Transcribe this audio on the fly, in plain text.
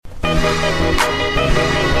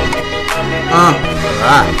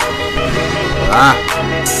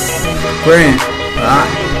Grand.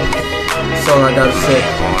 That's all I gotta say.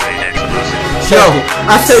 Yo,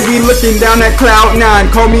 I say we looking down at cloud 9.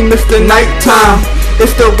 Call me Mr. Nighttime.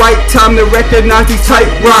 It's the right time to recognize these tight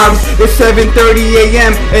rhymes. It's 7:30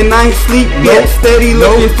 a.m. and I ain't sleep yet. Steady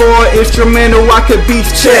looking for an instrumental I could beat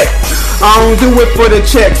check. I don't do it for the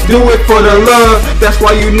checks, do it for the love. That's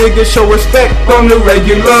why you niggas show respect on the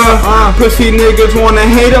regular. Pussy niggas wanna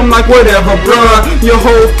hate them like whatever, bruh. Your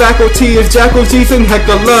whole faculty is jackals, G's, and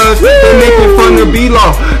hecklers. They making fun of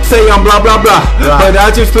B-Law, say I'm blah blah blah. But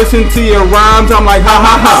I just listen to your rhymes, I'm like ha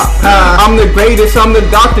ha ha. I'm the greatest, I'm the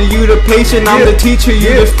doctor, you the patient, I'm the teacher,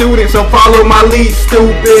 you the student. So follow my lead,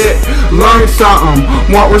 stupid. Learn something,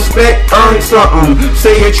 want respect, earn something.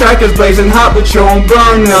 Say your track is blazing hot, but you don't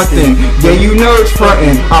burn nothing. Yeah, you nerds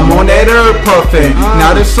frontin', I'm on that herb puffin'.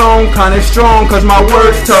 Now this song kinda strong cause my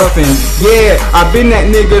words toughin'. Yeah, I've been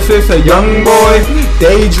that nigga since a young boy.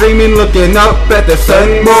 Daydreaming, looking up at the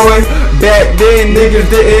sun, boy. Back then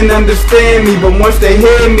niggas didn't understand me, but once they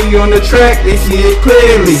hear me on the track, they see it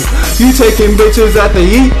clearly. You taking bitches out to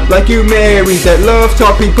eat like you married. That love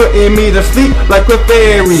talk be putting me to sleep like a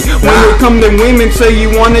fairy. When it come to women, say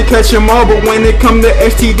you wanna catch them all, but when it come to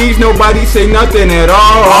STDs, nobody say nothing at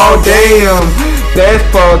all. All damn, that's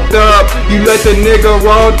fucked up. You let the nigga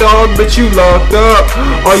raw dog, but you locked up.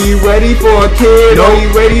 Are you ready for a kid? Are you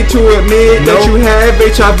ready to admit that you have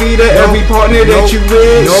HIV to every partner that you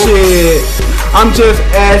with? Shit, I'm just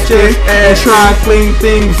asking and trying to clean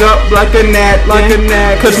things up like a gnat,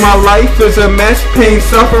 cause my life is a mess, pain,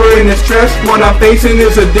 suffering, and stress. What I'm facing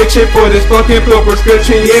is addiction for this fucking pill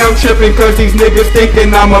prescription. Yeah, I'm tripping cause these niggas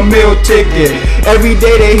thinking I'm a meal ticket. Every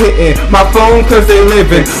day they hitting my phone cause they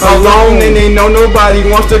living alone and they know nobody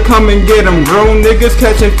wants to come and get them. Grown niggas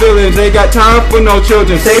catching feelings, they got time for no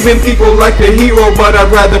children. Saving people like the hero, but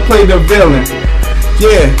I'd rather play the villain.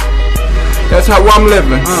 Yeah, that's how I'm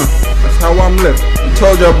living. That's how I'm living. I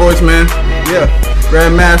told y'all boys, man. Yeah,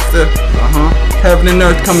 GrandMaster. Heaven and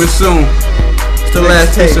Earth coming soon. It's the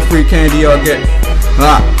last taste of free candy y'all get.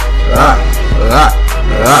 Wow.